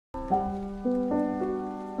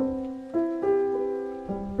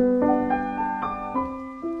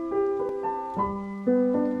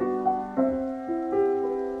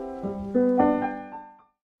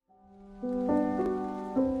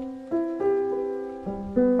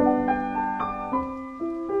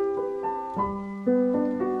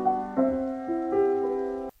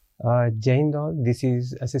Jai Hind all. This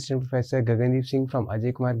is Assistant Professor Gagandeep Singh from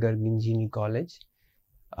Ajay Kumar Garg Engineering College.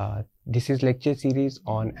 This is lecture series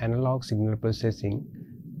on analog signal processing.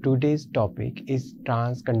 Today's topic is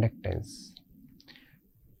transconductance.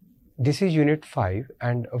 This is Unit 5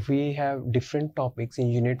 and we have different topics in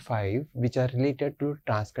Unit 5 which are related to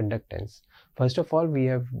transconductance. First of all, we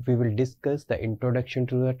will discuss the introduction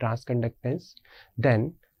to the transconductance.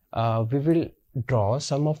 Then we will draw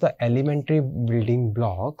some of the elementary building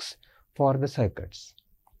blocks for the circuits.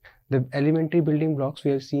 The elementary building blocks,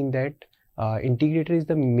 we have seen that integrator is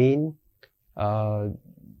the main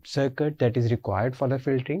circuit that is required for the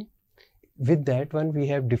filtering. With that one, we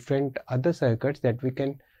have different other circuits that we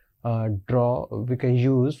can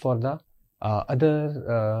use for the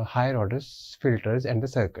other higher order filters and the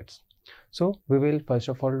circuits. So we will first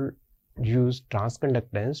of all use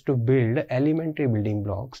transconductance to build elementary building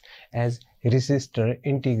blocks as resistor,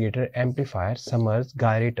 integrator, amplifier, summers,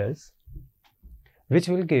 gyrators, which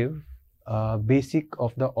will give basic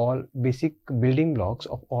building blocks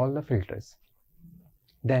of all the filters.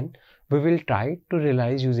 Then we will try to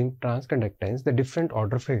realize using transconductance the different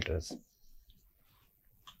order filters.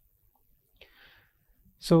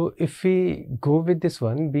 So if we go with this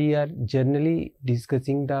one, we are generally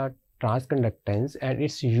discussing the transconductance and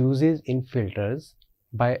its uses in filters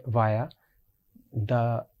via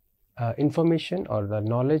the information or the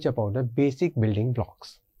knowledge about the basic building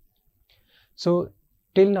blocks. So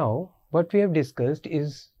till now, what we have discussed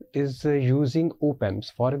is using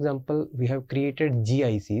op-amps. For example, we have created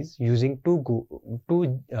GICs using two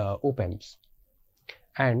op-amps,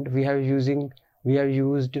 and we have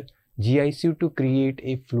used GIC to create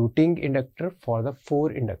a floating inductor for the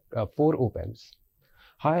four op-amps.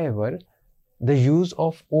 However, the use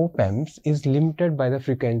of op-amps is limited by the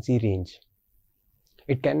frequency range.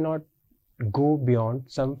 It cannot go beyond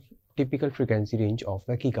some typical frequency range of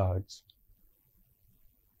the gigahertz.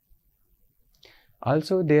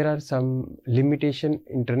 Also, there are some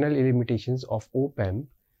internal limitations of op-amp.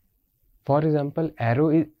 For example,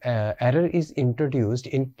 error is introduced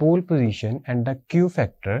in pole position and the Q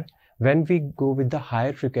factor. When we go with the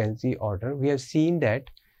higher frequency order, we have seen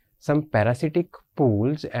that some parasitic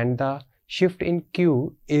poles and the shift in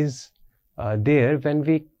Q is there when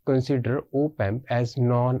we consider op-amp as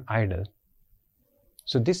non-idle.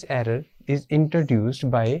 So this error is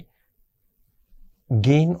introduced by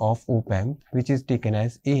gain of op-amp, which is taken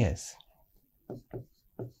as AS.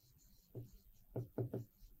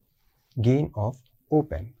 Gain of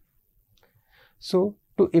op-amp. So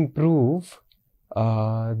to improve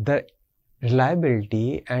the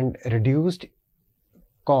reliability and reduced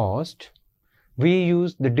cost, we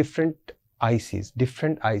use the different ICs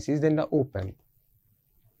than the op-amp,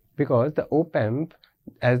 because the op-amp,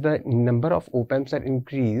 as the number of op-amps are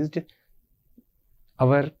increased,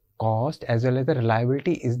 our cost as well as the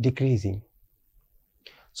reliability is decreasing.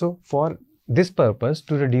 So for this purpose,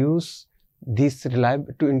 to increase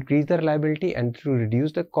the reliability and to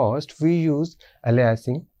reduce the cost, we use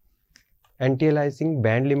aliasing, anti-aliasing,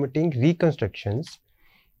 band limiting, reconstructions.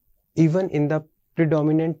 Even in the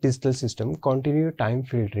predominant digital system, continuous time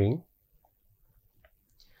filtering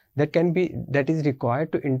that is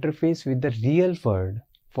required to interface with the real world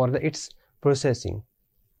for its processing,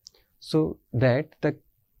 so that the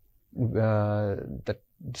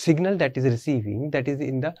signal that is receiving, that is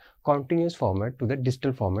in the continuous format to the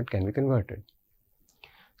digital format, can be converted.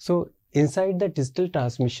 So inside the digital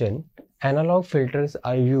transmission, analog filters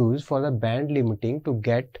are used for the band limiting to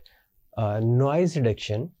get noise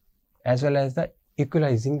reduction as well as the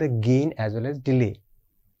equalizing the gain as well as delay.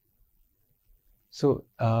 So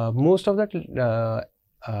most of the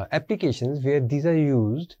applications where these are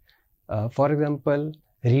used, for example,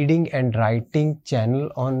 reading and writing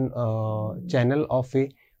channel of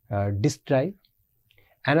a disk drive,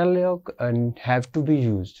 analog have to be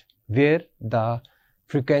used where the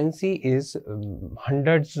frequency is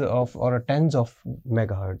hundreds of or tens of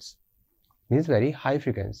megahertz, means very high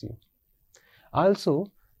frequency. Also,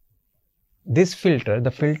 the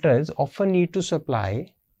filters often need to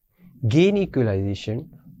supply gain equalization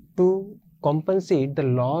to compensate the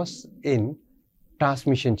loss in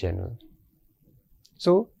transmission channel.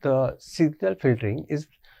 So the signal filtering is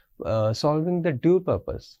solving the dual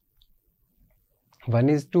purpose. One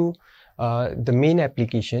is to the main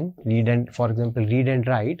application, for example, read and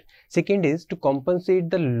write. Second is to compensate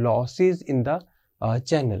the losses in the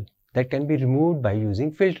channel that can be removed by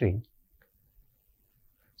using filtering.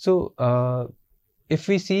 So if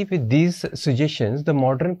we see with these suggestions, the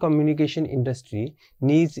modern communication industry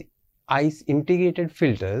needs integrated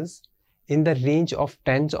filters in the range of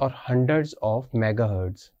tens or hundreds of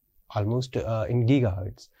megahertz, almost in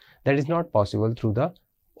gigahertz. that is not possible through the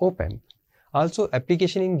op-amp. Also,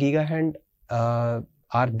 application in gigahertz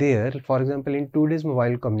are there. For example, in today's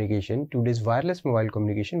mobile communication, today's wireless mobile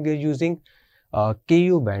communication, we are using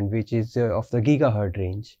Ku band, which is of the gigahertz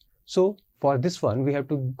range. So for this one, we have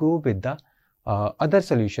to go with the other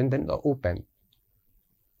solution than the op-amp.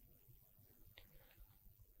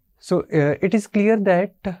 So it is clear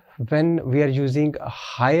that when we are using a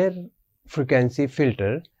higher frequency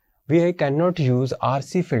filter, we cannot use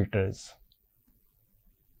RC filters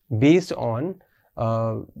based on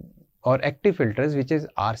or active filters, which is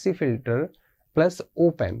RC filter plus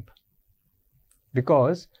op-amp,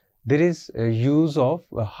 because there is a use of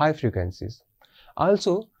high frequencies.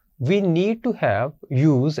 Also, we need to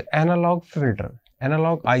use analog filter,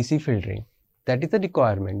 analog IC filtering. That is the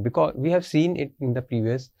requirement, because we have seen it in the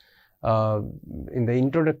previous in the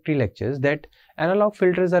introductory lectures that analog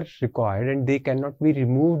filters are required and they cannot be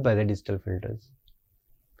removed by the digital filters.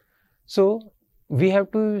 So we are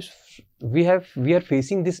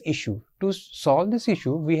facing this issue. To solve this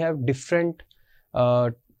issue, we have different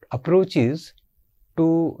approaches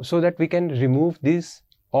so that we can remove these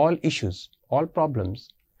all issues, all problems.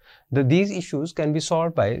 These issues can be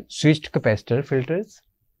solved by switched capacitor filters.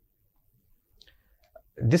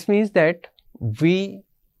 This means that we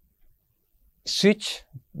switch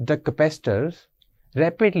the capacitors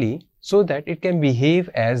rapidly so that it can behave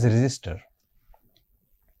as resistor.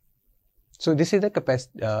 So this is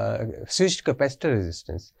the switched capacitor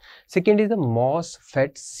resistance. Second is the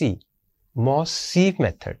MOSFET-C, MOS-C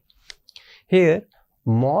method. Here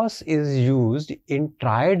MOS is used in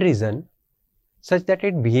triode region such that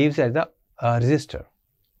it behaves as a resistor.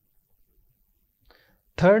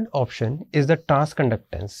 Third option is the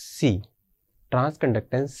transconductance C.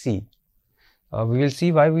 Transconductance C. We will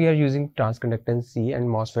see why we are using transconductance C and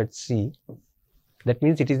MOSFET C. That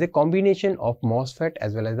means it is a combination of MOSFET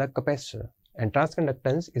as well as the capacitor, and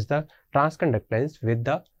transconductance is the transconductance with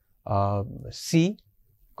the C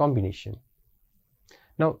combination.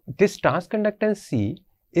 Now this transconductance C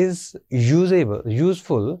is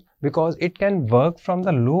useful because it can work from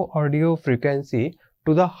the low audio frequency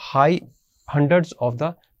to the high hundreds of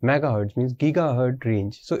the megahertz, means gigahertz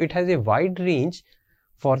range. So it has a wide range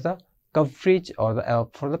for the coverage or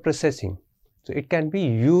for the processing. So it can be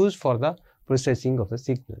used for the processing of the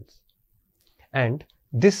signals, and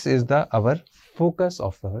this is our focus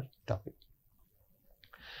of our topic.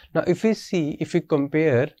 Now if we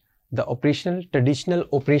compare the traditional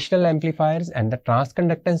operational amplifiers and the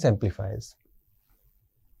transconductance amplifiers,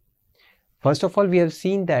 first of all, we have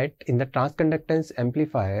seen that in the transconductance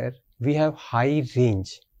amplifier we have high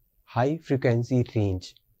range, high frequency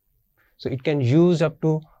range. So it can use up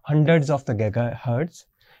to hundreds of the gigahertz,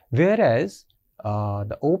 whereas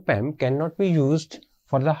the op-amp cannot be used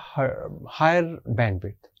for the higher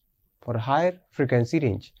bandwidth, for higher frequency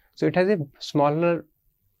range. So it has a smaller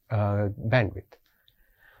bandwidth.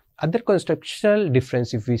 Other constructional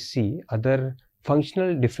difference if we see, other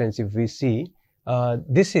functional difference if we see,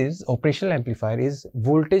 this is operational amplifier is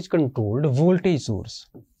voltage controlled voltage source.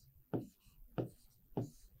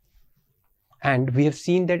 And we have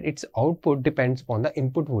seen that its output depends upon the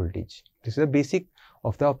input voltage. This is the basic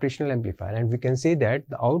of the operational amplifier, and we can say that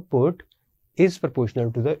the output is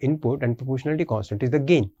proportional to the input and proportionality constant is the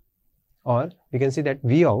gain, or we can say that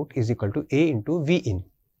V out is equal to A into V in.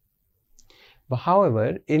 But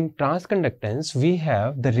however, in transconductance we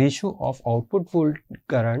have the ratio of output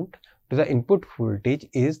current to the input voltage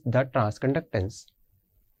is the transconductance,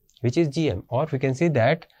 which is Gm, or we can say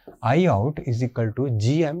that I out is equal to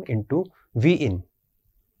Gm into V in.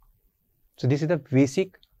 So this is the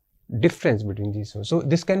basic difference between these. So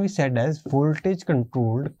this can be said as voltage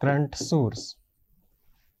controlled current source.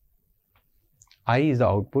 I is the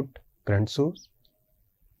output current source,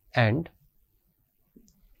 and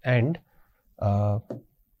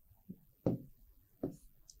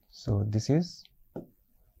so this is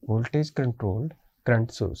voltage controlled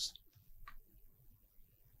current source.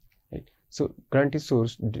 Right. So current is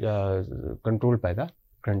source controlled by the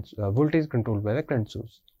current, voltage controlled by the current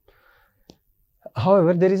source.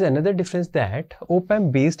 However, there is another difference that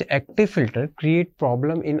op-amp based active filter create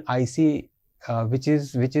problem in IC which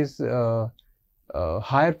is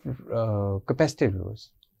higher capacitive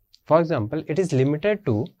loads. For example, it is limited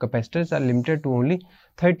to, capacitors are limited to only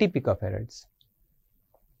 30 picofarads.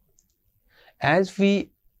 As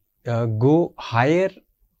we go higher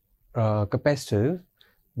capacitive,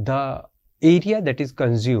 the area that is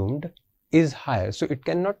consumed is higher, so it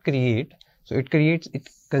cannot create, it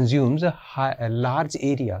consumes a large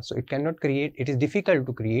area, so it cannot create, it is difficult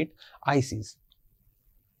to create ICs.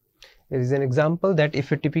 There is an example that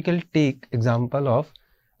if a typical take example of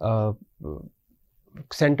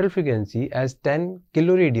central frequency as 10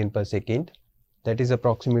 kiloradian per second, that is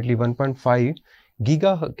approximately 1.5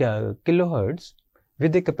 kilohertz,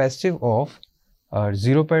 with a capacitive of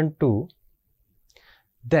 0.2,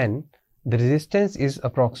 then the resistance is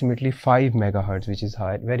approximately 5 megahertz, which is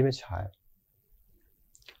high, very much higher.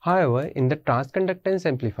 However, in the transconductance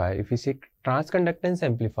amplifier, if we say transconductance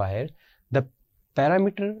amplifier, the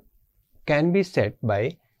parameter can be set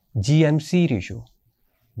by GMC ratio,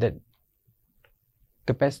 the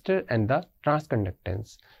capacitor and the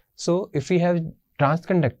transconductance. So if we have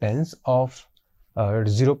transconductance of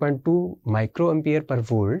 0.2 microampere per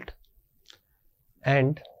volt,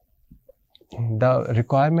 and the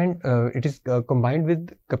requirement it is combined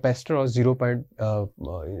with capacitor of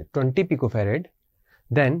 0.20 picofarad,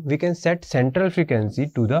 then we can set central frequency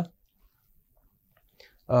to the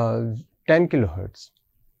 10 kilohertz.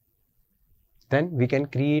 Then we can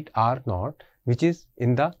create R0, which is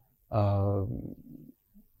in the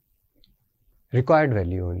required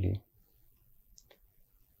value only.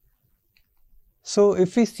 So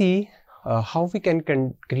if we see how we can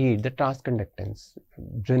create the transconductance,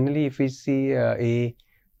 generally if we see a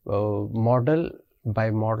model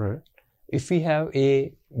by model, if we have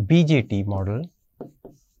a BJT model,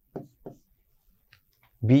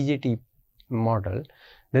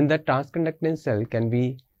 then the transconductance cell can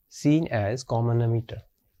be seen as common emitter.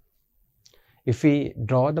 If we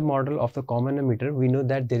draw the model of the common emitter, we know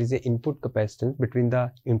that there is a input capacitance between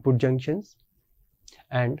the input junctions,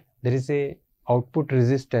 and there is a output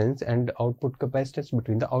resistance and output capacitance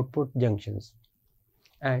between the output junctions,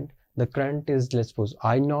 and the current is, let's suppose,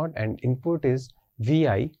 I0 and input is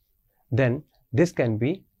Vi, then this can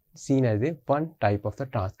be seen as a one type of the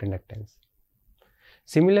transconductance.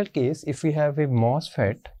 Similar case, if we have a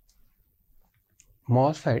MOSFET,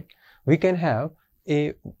 we can have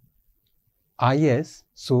a IS,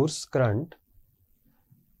 source current,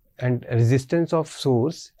 and resistance of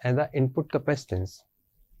source and the input capacitance.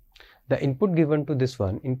 The input given to this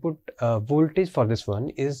one, input voltage for this one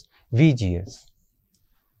is VGS,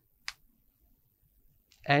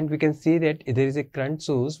 and we can see that there is a current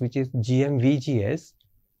source which is GM-VGS,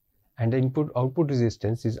 and the input output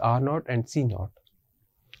resistance is R0 and C0.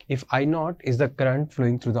 If I0 is the current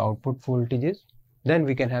flowing through the output voltages, then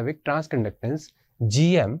we can have a transconductance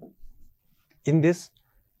GM in this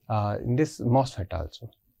MOSFET also.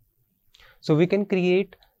 So we can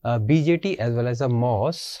create BJT as well as a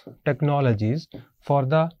MOS technologies for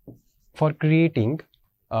creating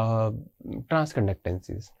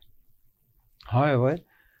transconductances. However,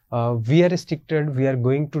 we are restricted. We are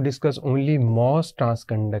going to discuss only MOS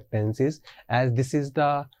transconductances, as this is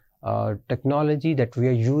the technology that we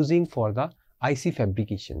are using for the IC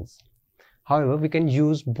fabrications. However, we can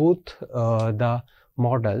use both the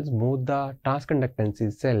models, both the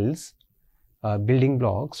transconductance cells, building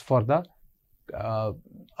blocks for the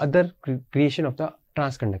other creation of the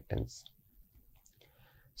transconductance.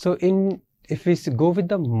 So if we go with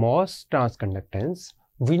the MOS transconductance,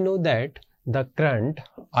 we know that the current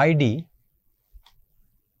ID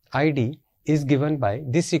is given by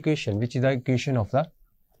this equation, which is the equation of the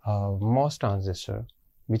MOS transistor,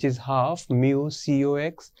 which is half mu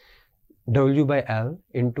COX W by L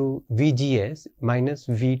into VGS minus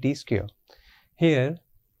VT square. Here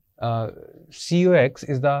COX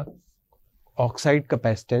is the oxide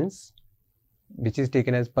capacitance, which is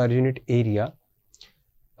taken as per unit area.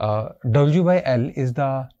 W by L is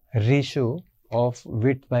the ratio of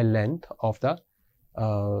width by length of the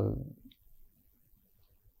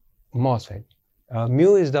MOSFET.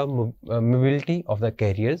 Mu is the mobility of the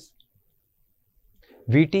carriers.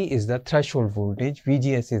 VT is the threshold voltage.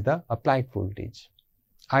 VGS is the applied voltage.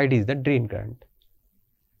 ID is the drain current.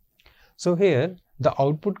 So here the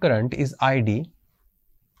output current is ID.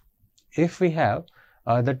 If we have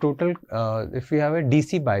the total, if we have a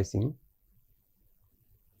DC biasing,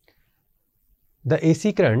 the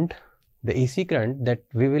AC current that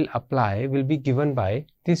we will apply will be given by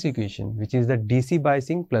this equation, which is the DC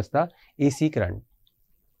biasing plus the AC current.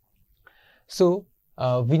 So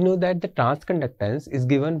we know that the transconductance is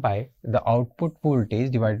given by the output voltage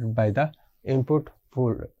divided by the output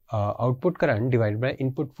current divided by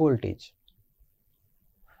input voltage.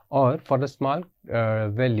 Or for the small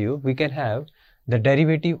value, we can have the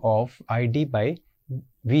derivative of ID by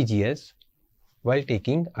VGS while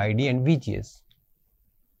taking ID and VGS.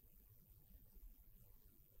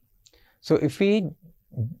 So if we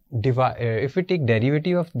take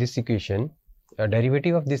derivative of this equation,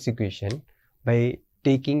 by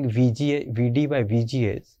taking VD by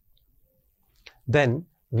VGS, then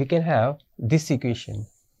we can have this equation.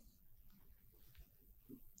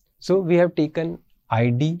 So we have taken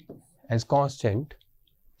ID as constant,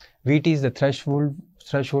 VT is the threshold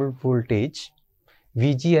voltage,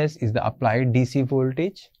 VGS is the applied DC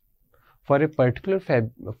voltage. For a particular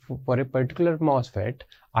MOSFET,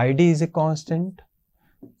 ID is a constant,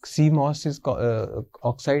 CMOS is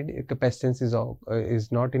oxide capacitance is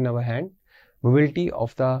not in our hand, mobility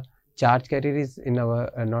of the charge carrier is in our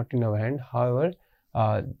not in our hand. However,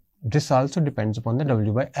 this also depends upon the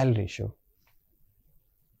W/L ratio.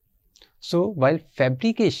 So while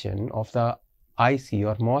fabrication of the IC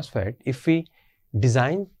or MOSFET, if we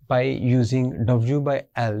design by using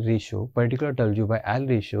W/L ratio, particular W/L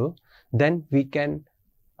ratio, then we can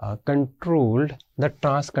control the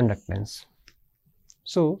transconductance.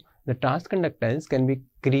 So the transconductance can be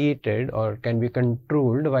created or can be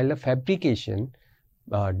controlled while the fabrication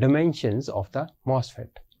dimensions of the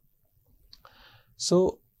MOSFET.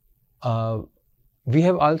 So we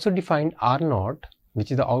have also defined R0,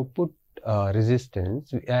 which is the output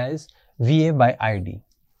resistance, as VA by ID.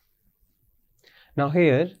 Now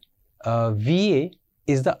here VA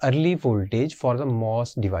is the early voltage for the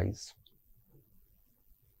MOS device,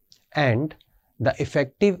 and the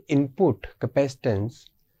effective input capacitance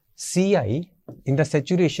CI in the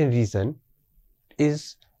saturation region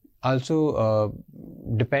is also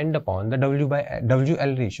depend upon the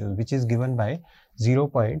W/L ratio, which is given by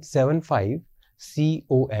 0.75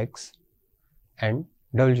 COX and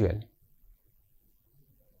WL.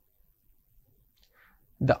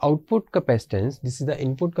 The output capacitance, this is the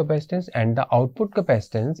input capacitance, and the output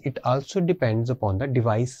capacitance, it also depends upon the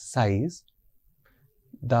device size,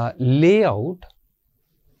 the layout,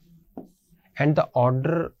 and the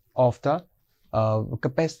order of the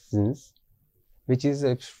capacitance, which is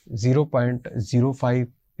 0.05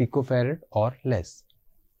 picofarad or less.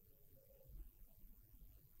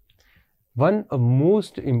 One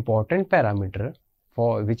most important parameter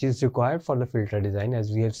for which is required for the filter design,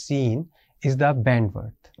 as we have seen, is the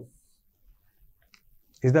bandwidth.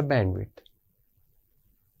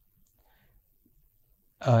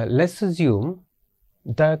 Let's assume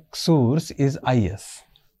the source is IS.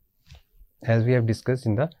 As we have discussed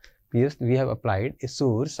in the previous, we have applied a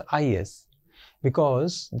source IS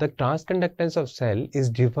because the transconductance of cell is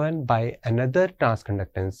driven by another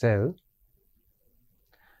transconductance cell.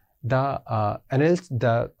 The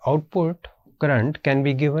output current can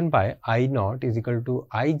be given by I0 is equal to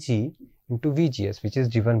IG into VGS, which is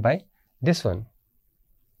driven by this one,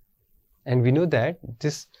 and we know that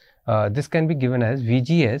this can be given as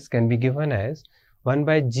VGS can be given as 1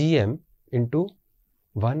 by GM into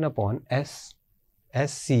 1 upon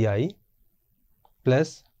SCI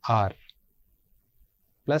plus R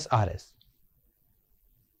plus RS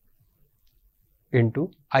into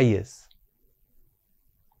IS.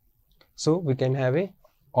 So we can have a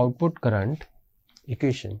output current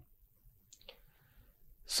equation.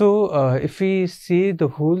 So if we see the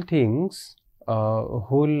whole things,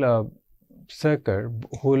 whole circuit,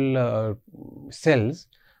 whole cells,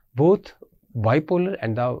 both bipolar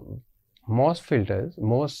and the MOS filters,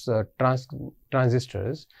 MOS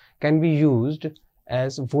transistors can be used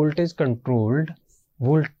as voltage controlled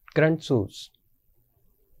current source,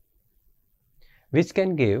 which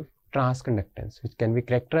can give transconductance, which can be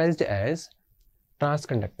characterized as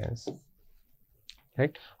transconductance,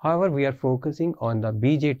 right? However, we are focusing on the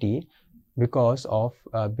BJT because of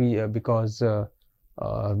the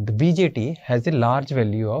BJT has a large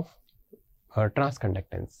value of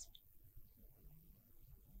transconductance.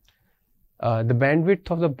 The bandwidth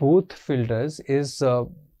of the both filters is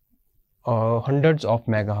hundreds of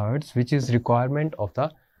megahertz, which is requirement of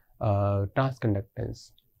the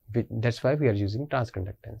transconductance. That's why we are using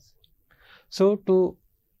transconductance. So to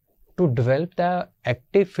develop the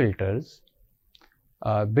active filters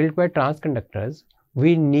built by transconductors,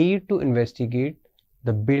 we need to investigate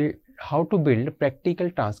how to build practical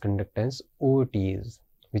transconductance OTs,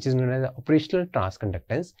 which is known as the operational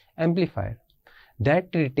transconductance amplifier, that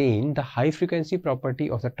retain the high frequency property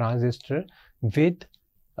of the transistor with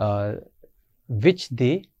which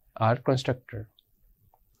they are constructed.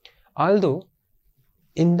 Although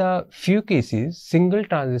in the few cases single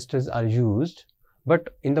transistors are used, but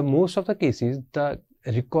in the most of the cases the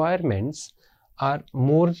requirements are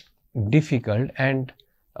more difficult and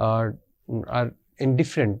are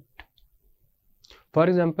indifferent. For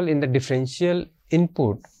example, in the differential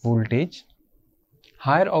input voltage,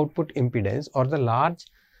 higher output impedance or the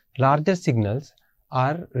larger signals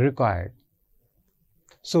are required.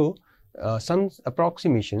 So some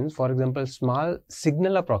approximations, for example small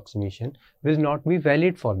signal approximation, will not be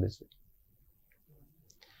valid for this.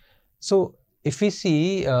 So if we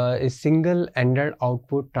see a single ended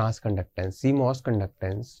output transconductance, CMOS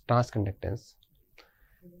transconductance,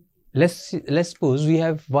 let's suppose we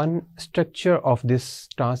have one structure of this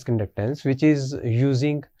transconductance which is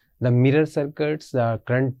using the mirror circuits, the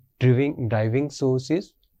current driving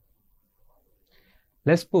sources.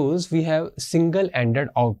 Let's suppose we have single-ended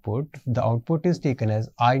output. The output is taken as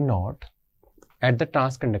I naught at the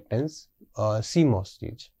transconductance CMOS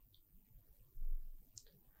stage.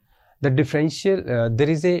 The differential, there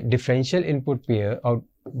is a differential input pair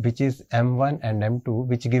which is M1 and M2,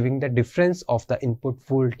 which giving the difference of the input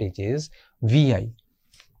voltages Vi.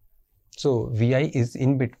 So Vi is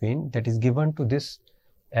in between, that is given to this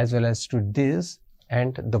as well as to this,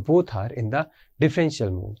 and the both are in the differential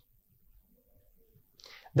mode.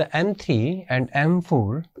 The M3 and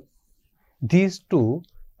M4, these two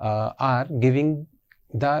are giving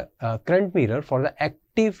the current mirror for the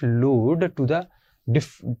active load to the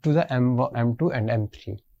M2 and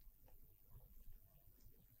M3.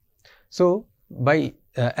 So by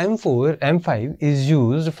M4, M5 is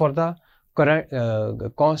used for the current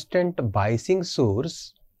constant biasing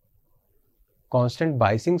source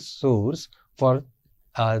for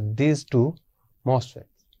these two MOSFETs.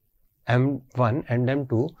 M1 and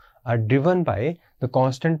M2 are driven by the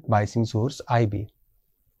constant biasing source IB.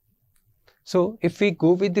 So if we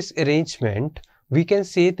go with this arrangement, we can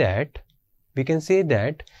say that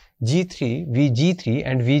G3, VG3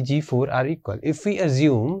 and VG4 are equal. If we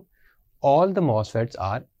assume all the MOSFETs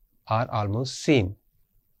are almost same,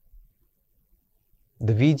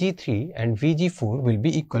 the VG3 and VG4 will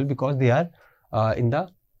be equal because they are in the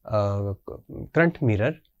current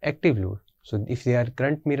mirror active load. So if they are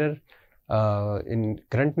current mirror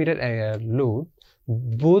load,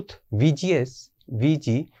 both VGS,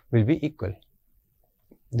 VG will be equal.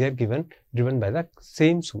 They are driven by the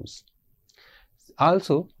same source.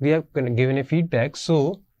 Also, we have given a feedback,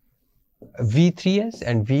 so V3S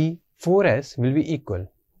and V4S will be equal.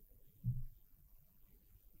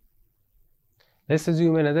 Let's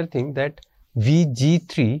assume another thing, that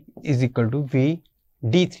VG3 is equal to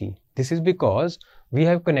VD3. This is because we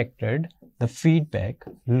have connected the feedback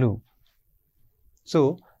loop.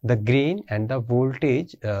 So the drain and the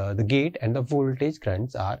voltage, the gate and the voltage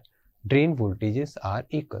currents drain voltages are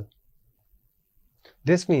equal.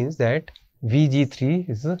 This means that VG3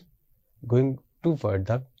 is going toward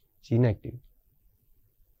the G negative.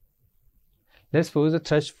 Let's suppose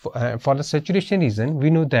the for the saturation region, we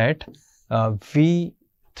know that V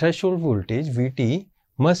threshold voltage Vt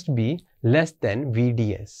must be less than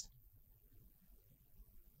VDS.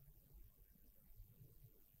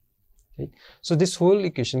 Okay. So this whole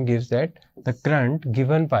equation gives that the current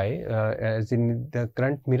given by as in the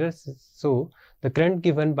current mirrors, so the current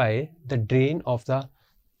given by the drain of the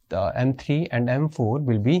M3 and M4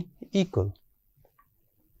 will be equal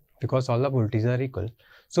because all the voltages are equal.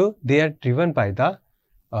 So they are driven by the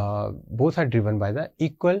both are driven by the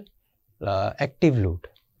equal active load.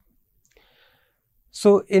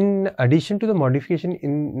 So in addition to the modification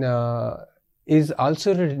is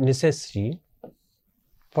also necessary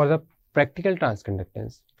for the practical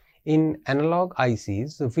transconductance. In analog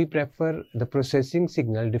ICs, we prefer the processing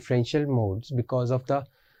signal differential modes because of the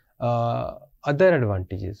other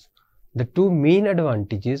advantages. The two main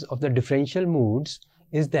advantages of the differential modes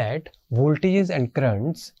is that voltages and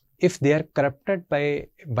currents, if they are corrupted by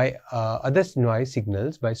other noise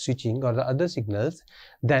signals, by switching or the other signals,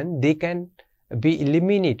 then they can be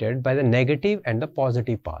eliminated by the negative and the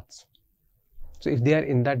positive paths. So if they are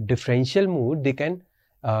in that differential mode, they can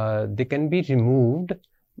be removed,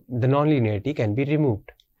 the nonlinearity can be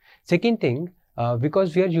removed. Second thing,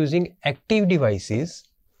 because we are using active devices,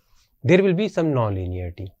 there will be some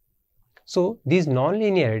nonlinearity. So this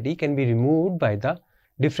nonlinearity can be removed by the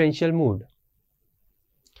differential mode.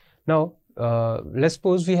 Now let's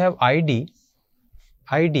suppose we have ID.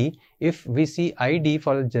 If we see ID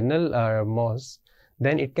for the general MOS,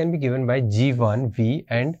 then it can be given by G1V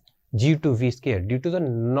and G2V square due to the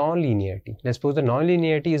nonlinearity. Let's suppose the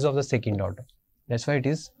nonlinearity is of the second order. That's why it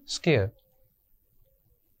is square.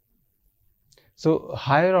 So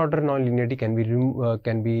higher order nonlinearity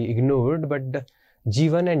can be ignored, but the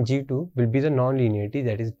G1 and G2 will be the nonlinearity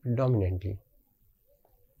that is predominantly.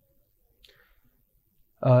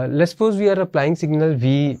 Let's suppose we are applying signal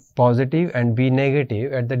V positive and V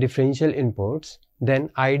negative at the differential inputs,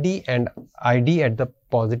 then ID at the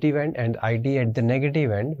positive end and ID at the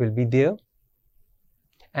negative end will be there.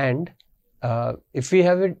 And if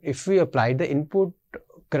we apply the input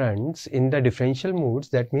currents in the differential modes,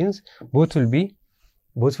 that means there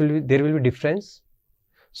will be difference.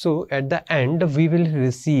 So at the end we will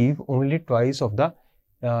receive only twice of the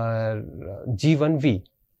G1V.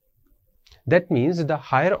 That means the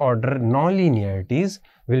higher order nonlinearities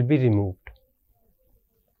will be removed.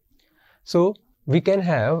 So we can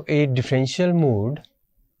have a differential mode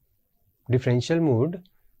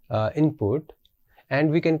input, and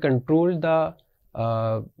we can control the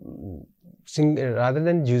rather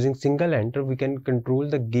than using single enter, we can control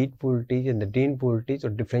the gate voltage and the drain voltage or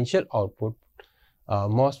differential output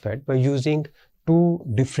MOSFET by using two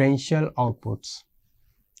differential outputs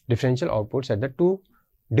at the two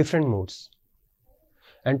different modes.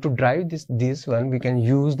 And to drive this one, we can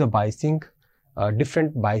use the biasing,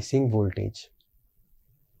 different biasing voltage.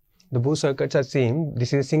 The both circuits are same.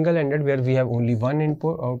 This is single-ended where we have only one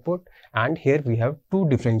output, and here we have two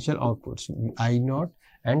differential outputs, I0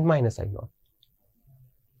 and minus I0.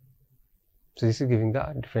 So this is giving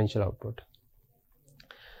the differential output.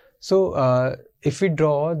 So if we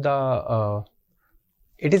draw the,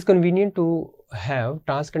 it is convenient to have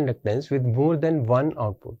transconductance with more than one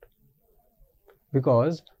output,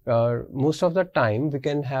 because most of the time we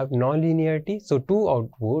can have non-linearity. So two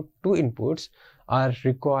inputs are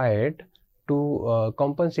required to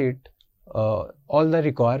compensate all the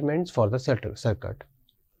requirements for the circuit.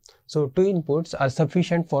 So two inputs are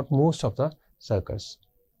sufficient for most of the circuits.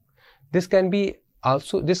 This can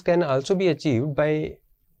also be achieved by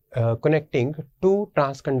connecting two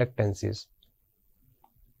transconductances.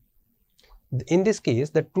 In this case,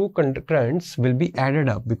 the two currents will be added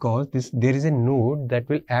up, because there is a node that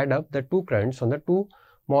will add up the two currents on the two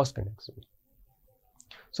MOS connections.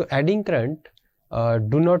 So adding current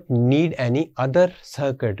do not need any other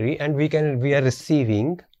circuitry, and we are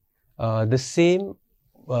receiving the same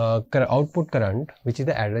output current, which is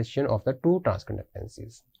the addition of the two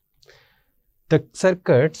transconductances. The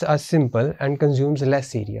circuits are simple and consumes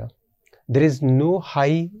less area. There is no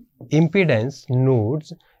high impedance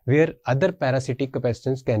nodes where other parasitic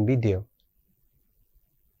capacitance can be there.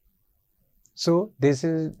 So this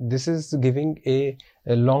is giving a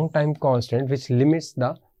long time constant which limits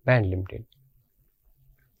the band limited.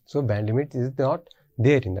 So band limit is not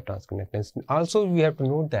there in the transconductance. Also, we have to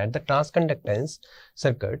note that the transconductance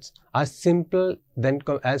circuits are simple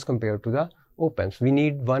as compared to the op-amps. We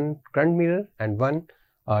need one current mirror and one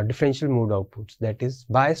differential mode outputs, that is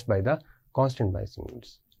biased by the constant biasing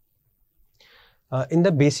modes. In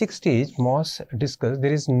the basic stage, MOS discussed,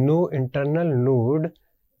 there is no internal node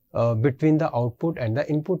between the output and the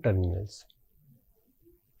input terminals.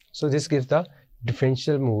 So this gives the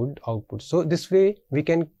differential mode output. So this way we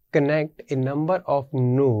can connect a number of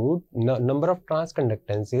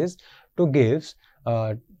transconductances to give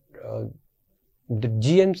the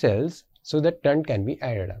GM cells, so that current can be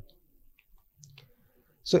added up.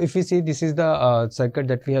 So if we see, this is the circuit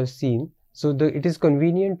that we have seen. So it is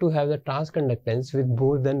convenient to have the transconductance with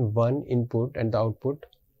more than one input and the output.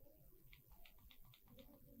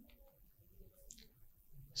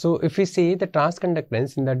 So if we see the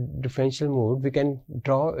transconductance in the differential mode, we can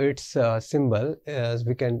draw its symbol, as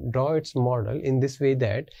we can draw its model in this way,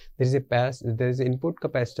 that there is input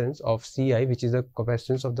capacitance of Ci, which is the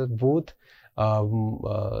capacitance of the both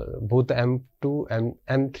M2,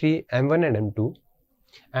 M3, M1 and M2,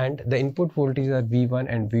 and the input voltages are V1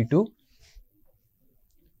 and V2.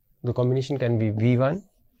 The combination can be V1.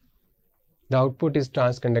 The output is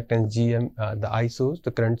transconductance GM, the I source,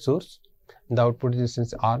 the current source. The output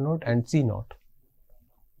resistance R0 and C0.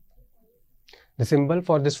 The symbol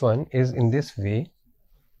for this one is in this way,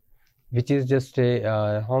 which is just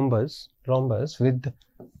a rhombus with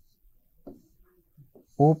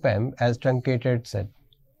op-amp as truncated set.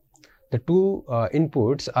 The two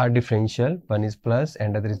inputs are differential, one is plus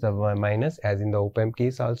and other is the minus, as in the op-amp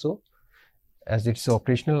case also, as it's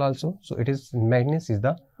operational also. So it is minus is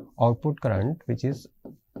the output current, which is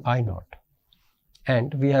I0,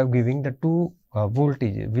 and we are giving the two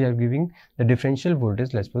voltages. We are giving the differential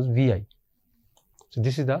voltage, let's suppose Vi. So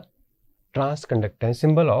this is the transconductance,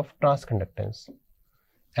 symbol of transconductance,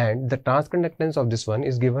 and the transconductance of this one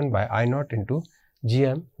is given by I0 into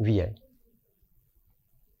GM Vi.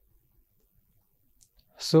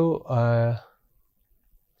 So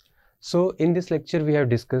in this lecture we have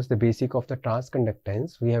discussed the basic of the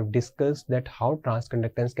transconductance. We have discussed that how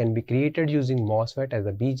transconductance can be created using MOSFET as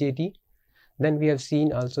a BJT. Then we have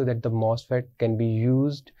seen also that the MOSFET can be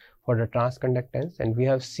used for the transconductance, and we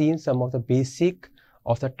have seen some of the basic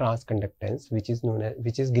of the transconductance, which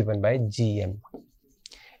is given by GM.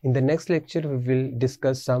 In the next lecture we will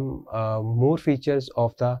discuss some more features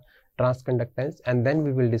of the transconductance, and then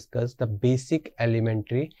we will discuss the basic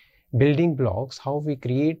elementary building blocks, how we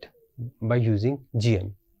create by using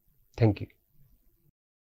GM. Thank you.